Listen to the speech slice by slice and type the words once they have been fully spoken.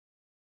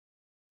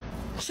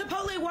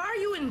Chipotle, why are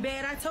you in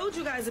bed? I told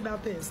you guys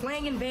about this.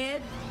 Laying in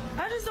bed.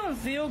 I just don't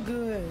feel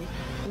good.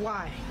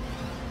 Why?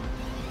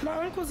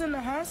 My uncle's in the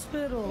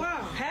hospital. Wow.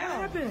 How? What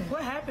happened?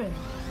 What happened?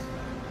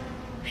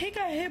 He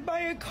got hit by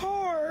a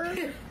car.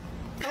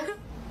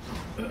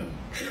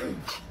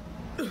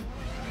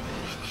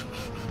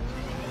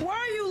 Why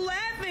are you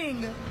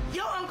laughing?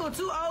 Your uncle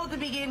too old to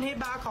be getting hit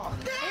by a car.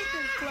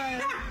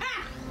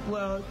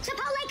 Well,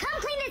 Chipotle,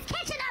 come clean this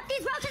kitchen up.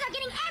 These roaches are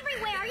getting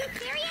everywhere. Are you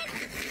serious?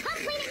 Come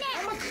clean it now.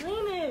 I'ma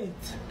clean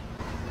it.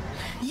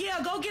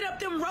 yeah, go get up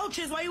them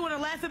roaches while you want to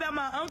laugh about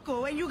my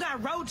uncle and you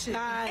got roaches.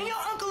 Guys. And your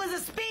uncle is a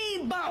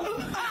speed bump.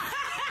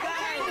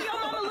 Guys, your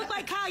mama look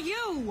like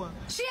Caillou.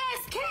 She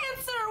has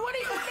cancer. What do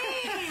you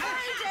mean?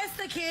 I'm just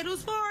a kid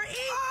who's 4 Guys,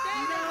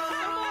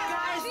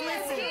 she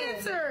has listen.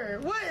 cancer.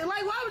 What?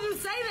 Like, why would you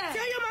say that?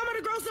 Tell your mama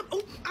to grow some.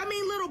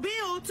 Little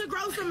Bill to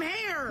grow some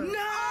hair. No.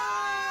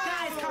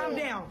 Guys, calm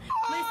down.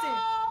 Listen.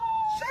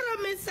 Shut up,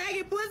 Miss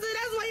Saget Pussy.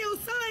 That's why your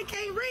son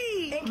can't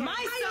read.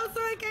 How your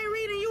son can't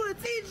read and you a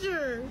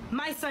teacher?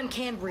 My son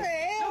can read.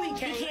 Hell, No, he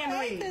can't. He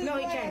can't read. No,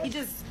 he can't.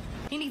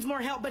 He needs more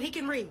help, but he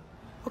can read.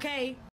 Okay?